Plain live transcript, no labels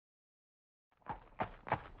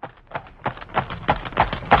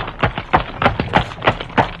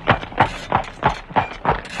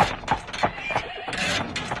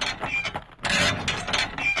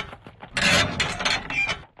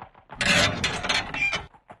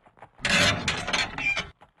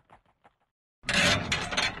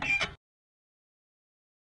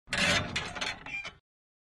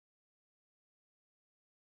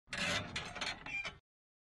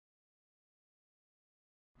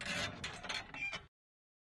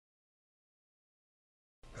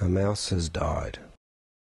A mouse has died.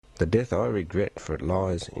 The death I regret, for it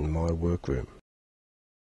lies in my workroom.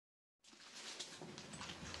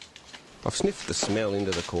 I've sniffed the smell into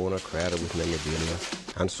the corner crowded with memorabilia,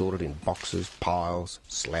 unsorted in boxes, piles,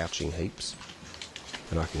 slouching heaps,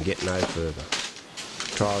 and I can get no further.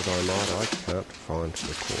 Try as I might, I can't find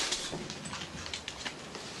the corpse.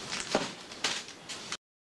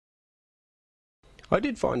 I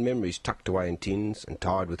did find memories tucked away in tins and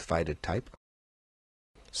tied with faded tape.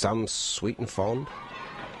 Some sweet and fond,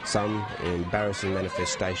 some embarrassing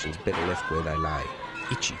manifestations better left where they lay,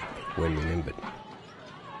 itchy when remembered.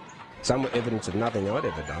 Some were evidence of nothing I'd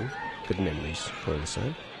ever done, but memories all the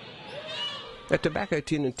same. A tobacco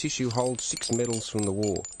tin and tissue hold 6 medals from the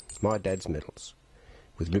war, my dad's medals,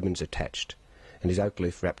 with ribbons attached, and his oak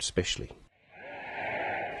leaf wrapped specially.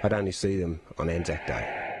 I'd only see them on Anzac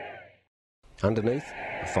Day. Underneath,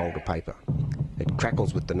 a fold of paper. It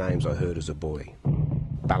crackles with the names I heard as a boy.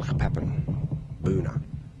 Balikpapan, Boona,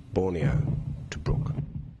 Borneo, Tobruk.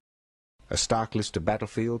 A stark list of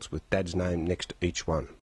battlefields with Dad's name next to each one.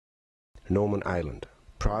 Norman Ayland,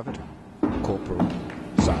 Private, Corporal,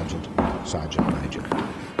 Sergeant, Sergeant Major.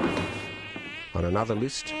 On another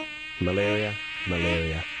list, malaria,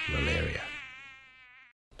 malaria, malaria.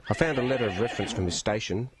 I found a letter of reference from his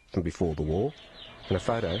station from before the war, and a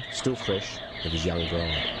photo, still fresh, of his young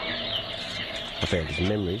bride. I found his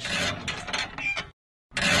memories.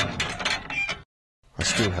 I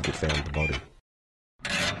still haven't found the body.